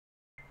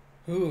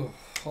Ooh,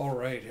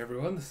 alright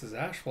everyone, this is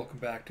Ash. Welcome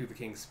back to The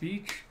King's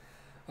Speech.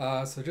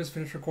 So just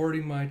finished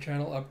recording my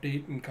channel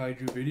update and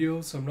kaiju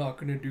video, so I'm not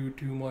going to do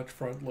too much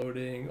front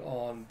loading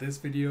on this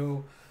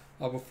video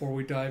before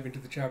we dive into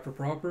the chapter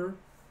proper.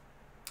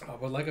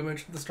 But like I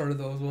mentioned at the start of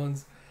those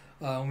ones,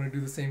 I'm going to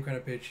do the same kind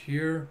of pitch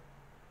here,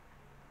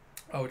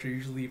 which I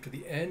usually leave to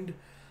the end.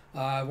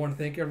 I want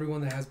to thank everyone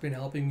that has been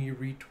helping me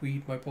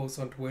retweet my posts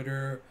on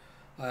Twitter,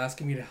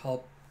 asking to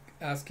help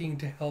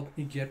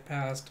me get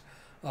past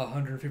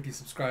 150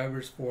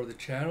 subscribers for the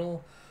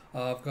channel.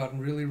 I've gotten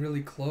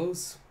really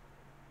close.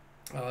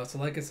 So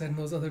like I said in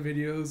those other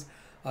videos,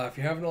 if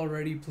you haven't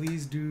already,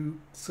 please do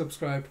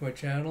subscribe to my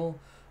channel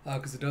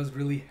because it does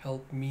really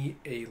help me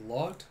a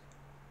lot.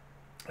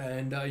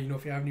 And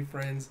if you have any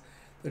friends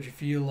that you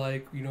feel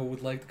like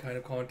would like the kind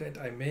of content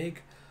I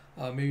make,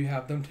 maybe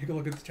have them take a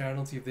look at the channel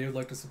and see if they would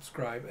like to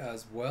subscribe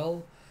as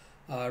well.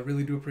 I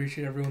really do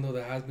appreciate everyone though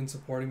that has been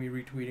supporting me,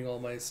 retweeting all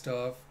my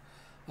stuff,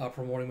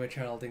 promoting my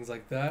channel, things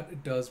like that.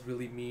 It does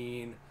really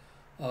mean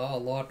a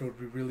lot. It would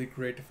be really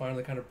great to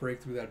finally kind of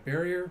break through that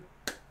barrier.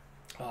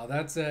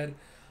 That said,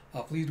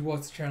 please do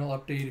watch the channel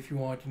update if you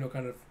want,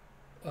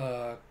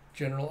 a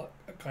general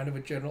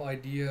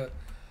idea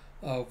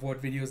of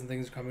what videos and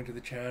things are coming to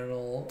the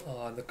channel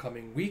in the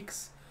coming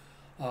weeks.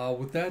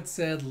 With that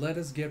said, let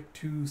us get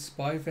to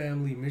Spy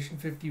Family Mission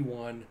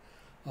 51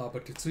 by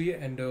Tetsuya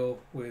Endo,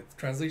 with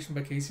translation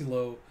by Casey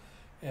Lowe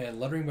and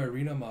lettering by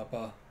Rina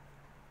Mappa.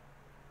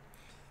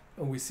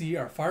 And we see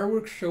our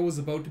fireworks show is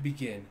about to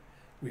begin.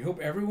 We hope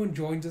everyone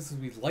joins us as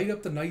we light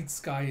up the night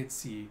sky at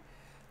sea.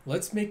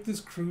 Let's make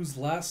this cruise's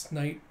last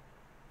night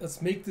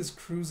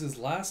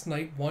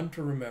one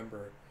to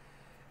remember.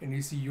 And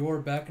you see Yor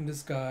back in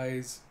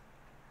disguise,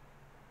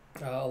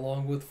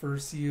 along with Fur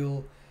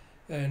Seal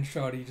and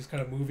Shoddy, just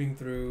kind of moving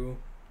through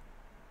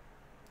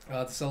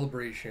the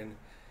celebration.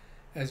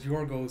 As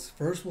Yor goes,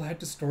 first we'll head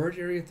to Storage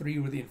Area 3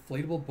 where the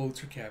inflatable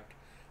boats are kept.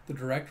 The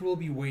director will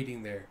be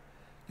waiting there.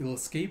 You'll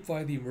escape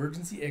via the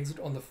emergency exit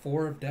on the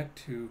fore of Deck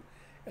 2,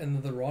 and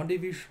then the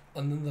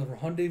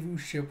rendezvous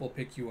ship will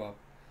pick you up.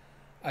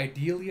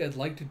 Ideally, I'd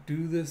like to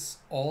do this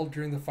all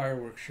during the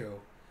fireworks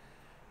show.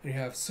 And you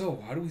have,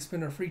 so, how do we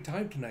spend our free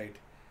time tonight?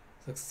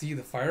 It's like, see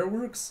the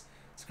fireworks?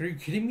 It's like, are you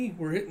kidding me?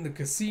 We're hitting the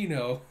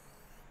casino.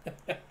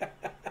 And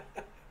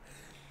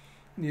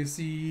you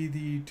see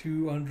the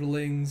two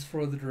underlings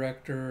for the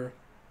director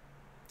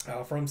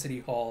from City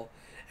Hall,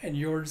 and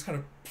Yor just kind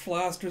of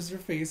plasters her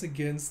face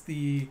against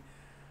the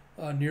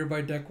nearby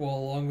deck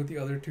wall along with the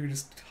other two,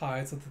 just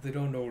hide so that they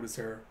don't notice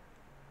her.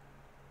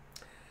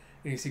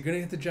 And you see, gonna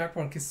hit the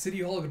jackpot, kiss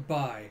City Hall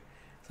goodbye.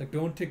 It's like,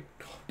 don't take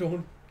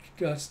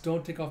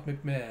off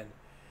McMahon.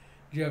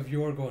 You have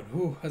Yor going,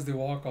 whoo, as they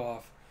walk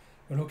off.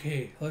 But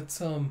okay,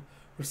 let's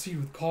proceed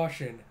with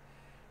caution.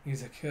 And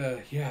he's like,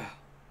 yeah.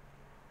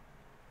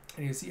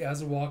 And you see,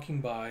 as they're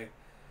walking by,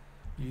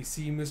 you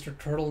see Mr.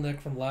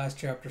 Turtleneck from last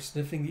chapter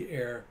sniffing the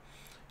air,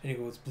 and he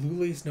goes,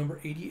 Blue Lace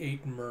number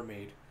 88 and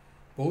Mermaid.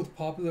 Both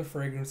popular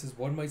fragrances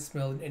one might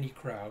smell in any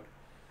crowd,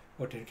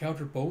 but to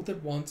encounter both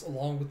at once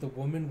along with the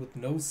woman with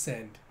no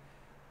scent.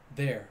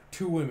 There,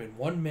 two women,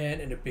 one man,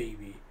 and a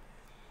baby.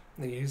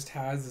 And he just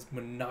has this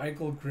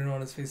maniacal grin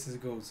on his face as he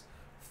goes,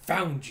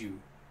 found you.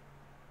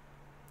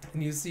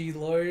 And you see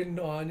Lauren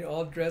on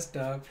all dressed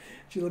up.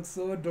 She looks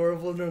so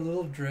adorable in her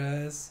little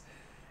dress.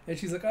 And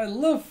she's like, I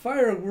love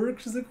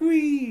fireworks. She's like,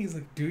 wee. He's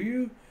like, do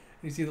you?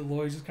 And you see that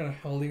Lloyd's just kind of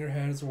holding her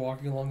hand as they're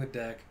walking along the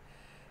deck.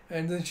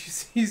 And then she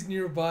sees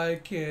nearby a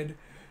kid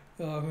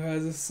who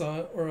has a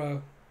son, or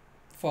a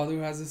father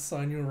who has his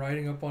son,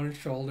 riding up on his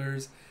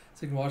shoulders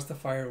so he can watch the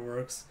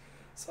fireworks.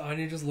 So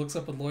Anya just looks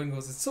up at Lloyd and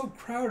goes, it's so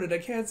crowded, I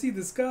can't see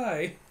the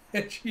sky.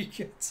 And she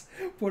gets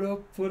put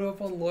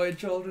up on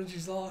Lloyd's shoulder and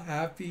she's all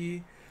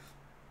happy.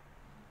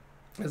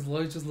 As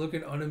Lloyd's just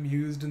looking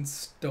unamused and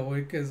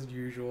stoic as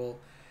usual.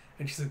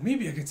 And she's like,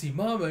 maybe I can see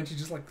Mama. And she's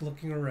just like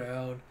looking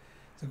around.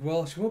 It's like,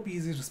 well, she won't be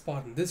easy to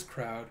spot in this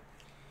crowd.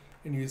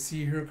 And you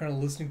see her kind of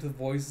listening to the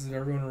voices of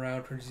everyone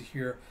around her. And you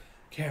hear,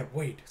 can't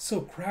wait, it's so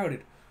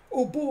crowded.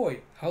 Oh boy,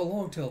 how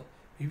long till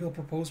maybe I'll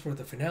propose for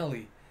the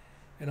finale.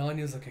 And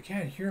Anya's like, I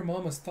can't hear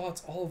Mama's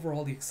thoughts all over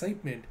all the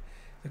excitement.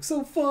 It's like,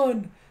 so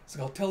fun. It's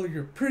like, I'll tell her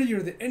you're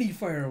prettier than any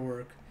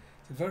firework.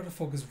 It's like, I have to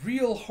focus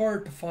real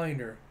hard to find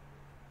her.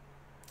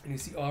 And you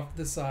see off to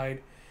the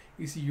side,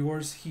 you see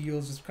Yor's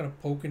heels just kind of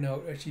poking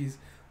out as she's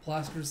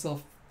plastered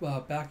herself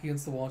back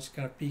against the wall. She's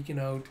kind of peeking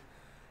out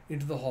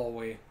into the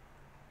hallway.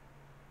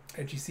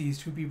 And she sees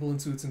two people in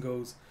suits and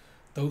goes,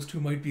 those two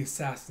might be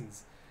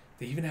assassins.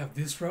 They even have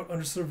this route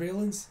under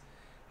surveillance?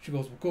 She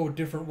goes, we'll go a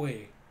different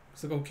way.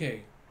 It's like,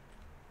 okay.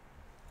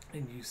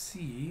 And you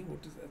see,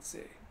 what does that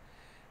say?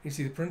 You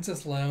see the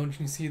Princess Lounge,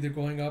 and you see they're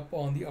going up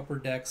on the upper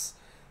decks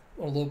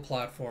on a little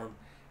platform.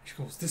 She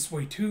goes, this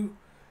way too?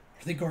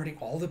 Are they guarding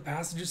all the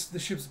passages to the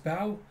ship's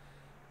bow?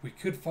 We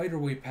could fight our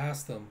way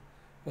past them,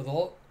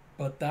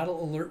 but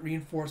that'll alert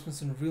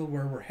reinforcements and reveal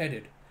where we're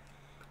headed.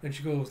 Then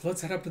she goes,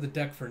 let's head up to the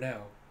deck for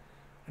now.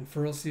 And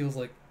Fur Seal's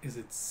like, is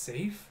it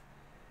safe?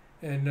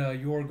 And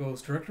Yor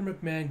goes, Director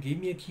McMahon gave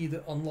me a key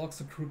that unlocks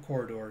the crew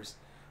corridors.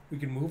 We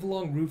can move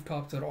along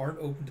rooftops that aren't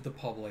open to the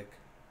public.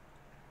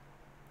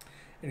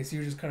 And you see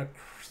her just kind of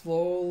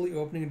slowly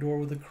opening a door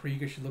with a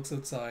creak as she looks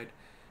outside.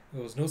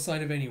 There was no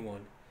sign of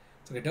anyone.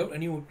 It's like, I doubt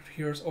anyone could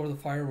hear us over the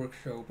fireworks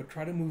show, but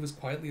try to move as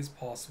quietly as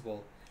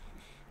possible.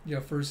 Yeah,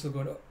 first they'll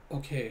go,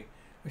 okay.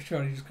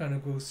 Shawty just kind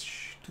of goes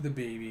shh to the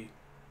baby.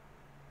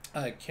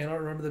 I cannot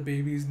remember the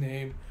baby's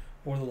name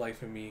for the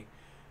life of me.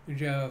 And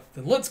Jeff,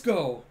 then let's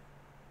go!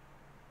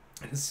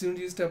 And as soon as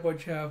you step on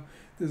Chav,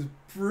 this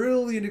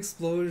brilliant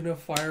explosion of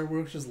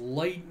fireworks just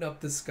lighten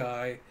up the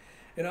sky.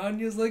 And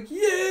Anya's like,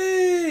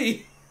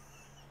 yay!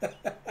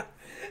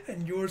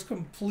 And Yor's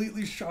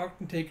completely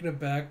shocked and taken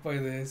aback by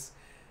this.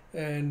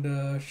 And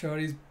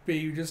Shawty's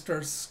baby just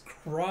starts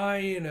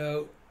crying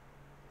out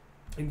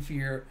in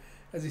fear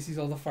as he sees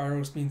all the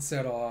fireworks being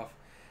set off.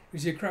 You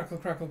see a crackle,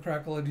 crackle,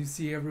 crackle, and you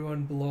see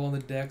everyone below on the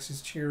decks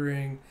just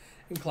cheering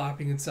and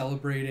clapping and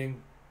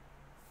celebrating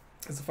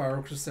as the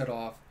fireworks are set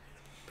off.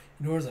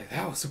 And Nora's like,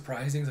 that was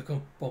surprising. He's like,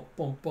 oh, bump,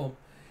 bump, bump.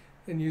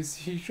 And you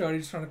see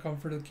Shawty's trying to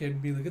comfort the kid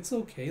and be like, it's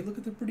okay, look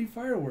at the pretty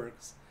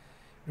fireworks.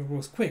 And Nora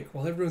goes, quick,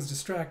 while everyone's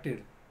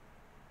distracted.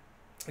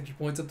 And she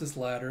points up this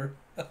ladder.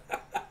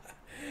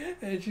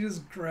 And she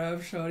just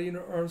grabs Shawty in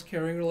her arms,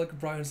 carrying her like a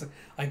bride. It's like,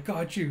 I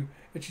got you.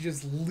 And she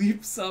just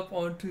leaps up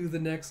onto the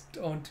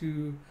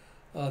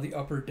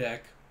upper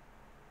deck.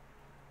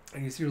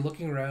 And you see her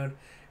looking around.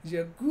 And she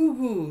got goo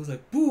goo. It's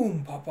like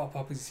boom, pop, pop,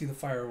 pop as you see the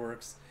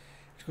fireworks.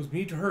 She goes, we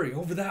need to hurry,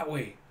 over that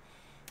way.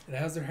 And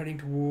as they're heading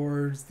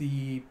towards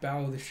the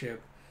bow of the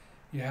ship,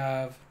 you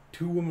have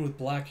two women with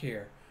black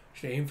hair.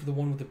 Should I aim for the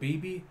one with the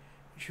baby?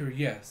 Sure,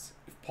 yes.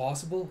 If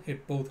possible,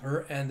 hit both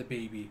her and the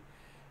baby.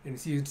 And you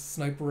see a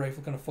sniper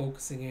rifle kind of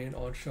focusing in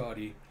on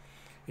Shawty.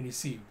 And you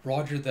see,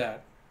 roger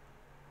that.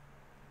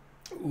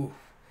 Ooh.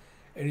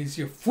 And you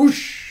see a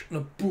whoosh and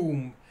a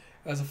boom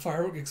as a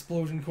firework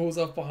explosion goes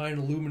up behind,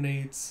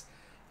 illuminates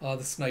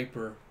the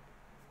sniper.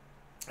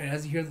 And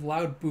as you hear the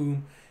loud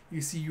boom,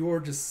 you see Yor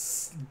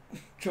just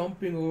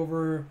jumping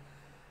over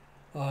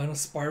in a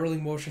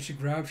spiraling motion. She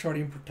grabs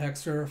Shawty and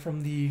protects her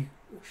from the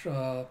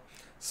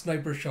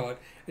sniper shot.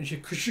 And she,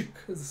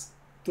 because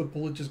the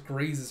bullet just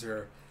grazes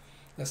her.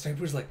 The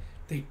sniper's like,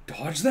 they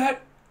dodged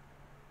that?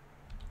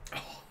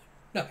 Oh,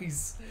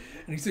 nice.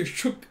 And he says,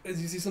 shook,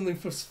 as you see something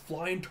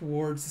flying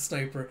towards the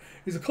sniper.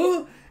 He's like,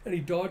 huh! And he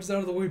dodges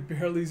out of the way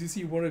barely as you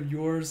see one of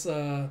Yor's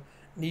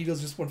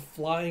needles just went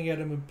flying at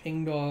him and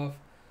pinged off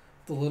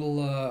the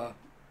little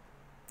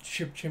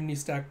ship chimney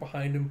stack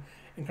behind him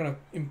and kind of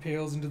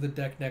impales into the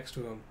deck next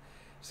to him.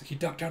 He's like, he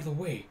ducked out of the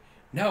way.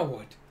 Now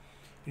what?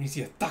 And you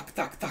see a thunk,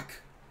 thunk,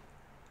 thunk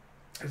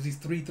as these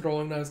three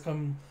throwing knives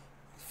come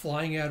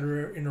flying at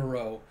her in a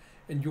row.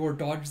 And Yor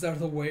dodges out of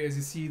the way as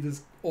you see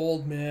this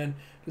old man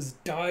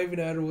just diving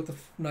at her with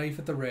a knife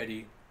at the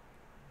ready.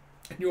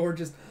 And Yor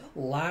just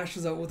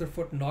lashes out with her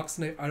foot and knocks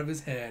the knife out of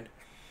his hand.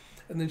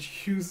 And then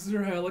she uses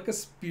her hand like a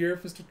spear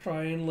fist to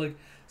try and like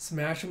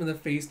smash him in the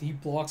face, and he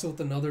blocks it with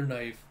another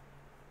knife.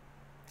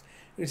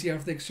 And you see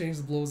after they exchange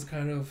the blows, they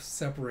kind of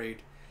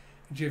separate.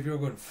 And you have Yor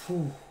going,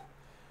 phew.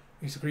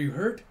 He's like, are you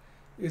hurt?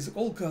 He's like,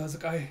 Olga. I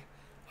was like,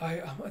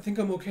 I think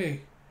I'm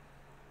okay.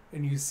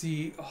 And you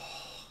see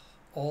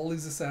all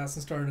these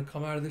assassins starting to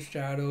come out of the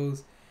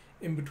shadows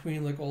in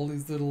between like all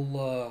these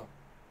little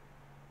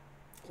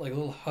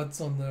little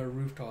huts on the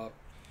rooftop.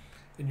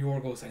 And Yor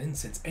goes, I didn't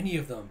sense any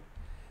of them.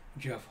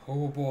 And Jeff,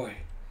 oh boy.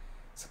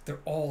 It's like they're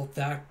all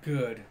that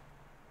good.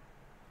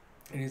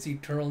 And you see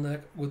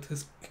Turtleneck with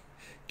his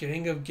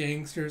gang of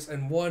gangsters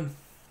and one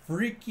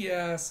freaky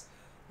ass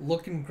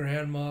looking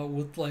grandma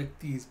with like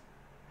these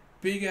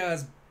big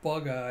ass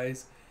bug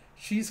eyes.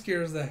 She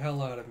scares the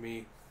hell out of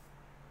me.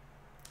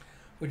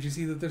 But you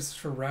see that they're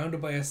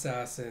surrounded by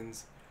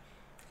assassins.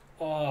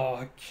 Oh,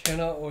 I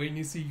cannot wait. And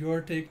you see Yor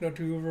taking out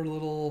two of her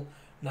little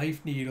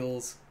knife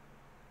needles.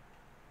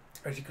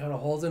 As she kind of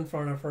holds in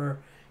front of her,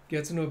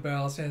 gets into a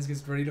battle stance,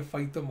 gets ready to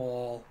fight them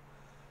all.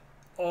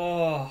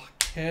 Oh,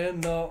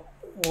 cannot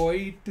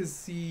wait to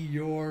see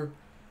Yor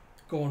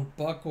going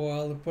buck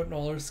wild and putting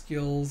all her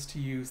skills to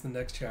use in the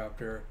next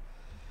chapter.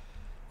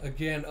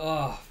 Again,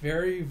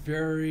 very,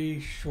 very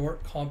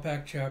short,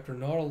 compact chapter.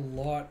 Not a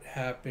lot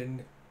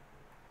happened.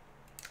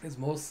 It's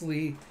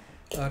mostly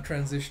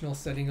transitional,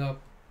 setting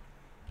up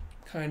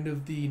kind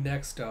of the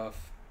next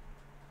stuff.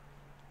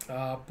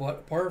 But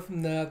apart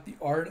from that, the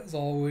art is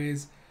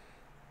always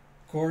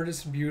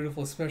gorgeous and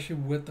beautiful, especially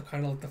with the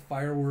kind of like the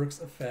fireworks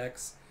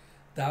effects.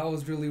 That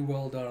was really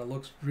well done. It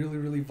looks really,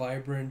 really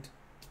vibrant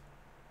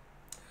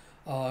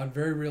and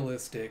very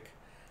realistic.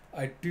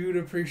 I do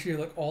appreciate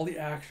like all the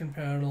action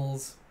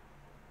panels.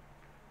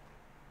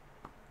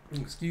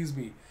 Excuse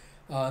me,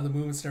 and the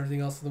movements and everything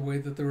else, and the way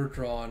that they were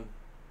drawn.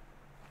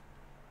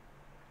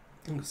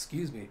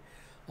 Excuse me.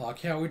 I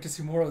can't wait to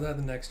see more of that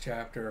in the next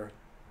chapter.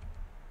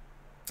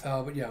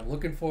 But yeah, I'm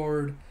looking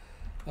forward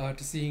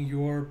to seeing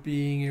Yor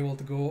being able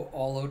to go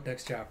all out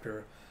next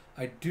chapter.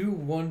 I do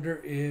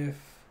wonder if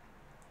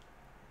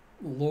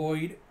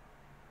Lloyd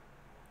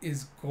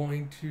is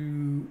going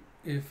to,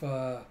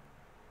 God,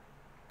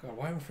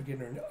 why am I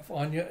forgetting her name? If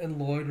Anya and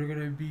Lloyd are going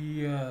to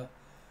be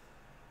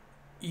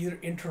either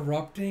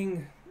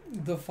interrupting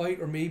the fight,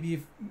 or maybe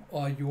if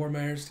Yor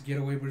managed to get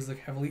away but is like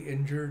heavily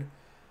injured,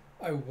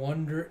 I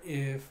wonder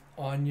if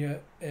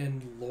Anya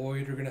and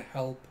Lloyd are gonna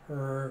help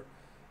her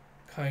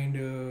kind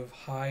of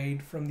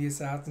hide from the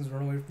assassins,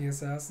 run away from the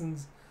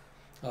assassins.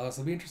 So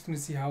it'll be interesting to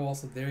see how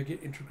also they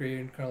get integrated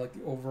in kind of like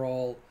the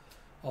overall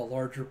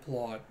larger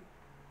plot.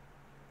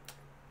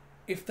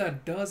 If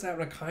that does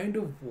happen, I kind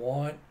of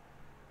want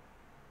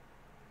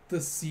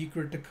the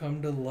secret to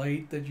come to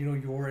light that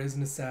Yor is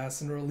an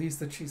assassin, or at least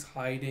that she's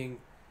hiding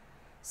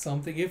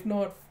something. If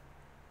not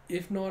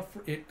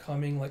for it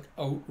coming like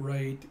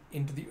outright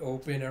into the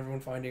open, everyone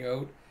finding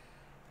out,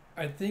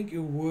 I think it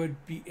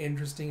would be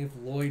interesting if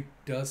Lloyd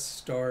does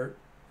start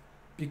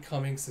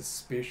becoming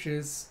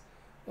suspicious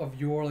of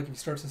Yor, like if you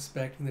start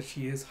suspecting that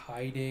she is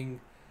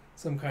hiding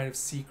some kind of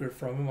secret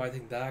from him. I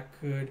think that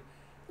could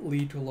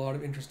lead to a lot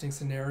of interesting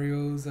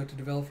scenarios to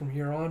develop from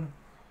here on.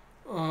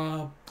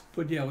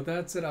 But yeah, with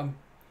that said,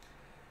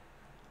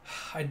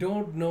 I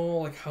don't know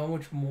like how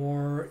much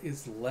more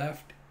is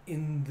left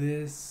in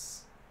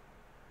this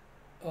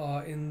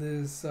arc,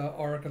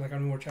 and like how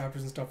many more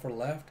chapters and stuff are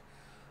left.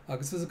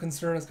 This is a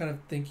concern I was kind of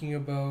thinking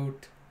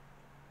about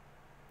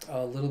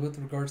a little bit with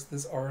regards to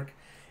this arc,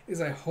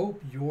 is I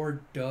hope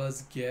Yor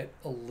does get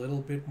a little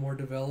bit more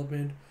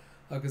development,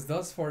 because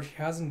thus far she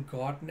hasn't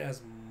gotten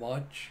as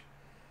much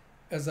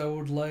as I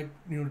would like,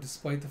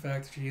 despite the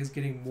fact that she is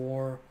getting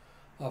more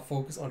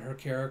focus on her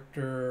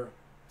character,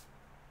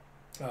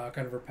 kind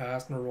of her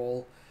past and her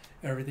role,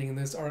 everything in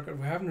this arc.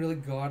 We haven't really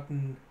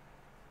gotten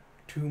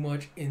too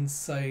much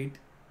insight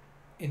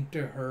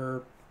into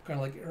her, kind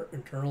of like her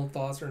internal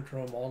thoughts, her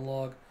internal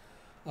monologue,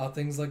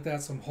 things like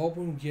that. So I'm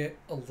hoping we get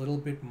a little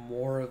bit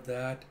more of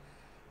that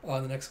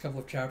in the next couple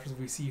of chapters.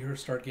 We see her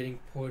start getting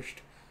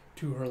pushed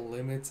to her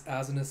limits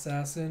as an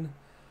assassin.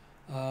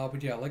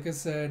 But yeah, like I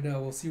said,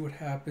 we'll see what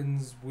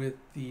happens with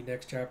the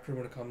next chapter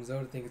when it comes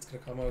out. I think it's going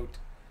to come out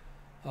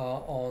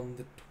on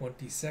the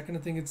 22nd, I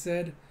think it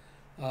said.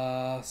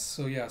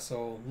 So yeah,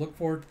 so look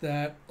forward to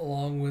that,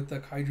 along with the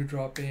Kaiju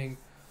dropping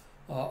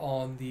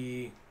on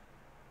the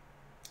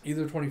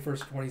either 21st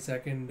or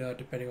 22nd,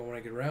 depending on when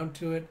I get around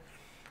to it.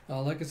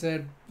 Like I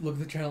said, look at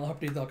the channel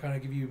update. I'll kind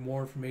of give you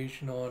more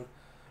information on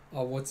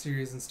what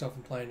series and stuff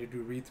I'm planning to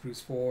do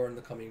read-throughs for in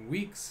the coming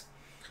weeks.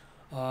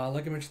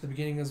 Like I mentioned at the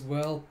beginning as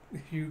well,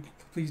 if you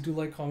please do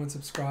like, comment,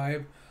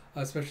 subscribe,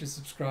 especially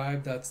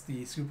subscribe. That's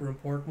the super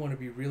important one. It'd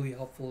be really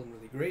helpful and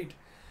really great.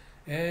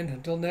 And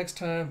until next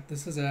time,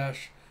 this is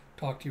Ash.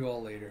 Talk to you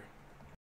all later.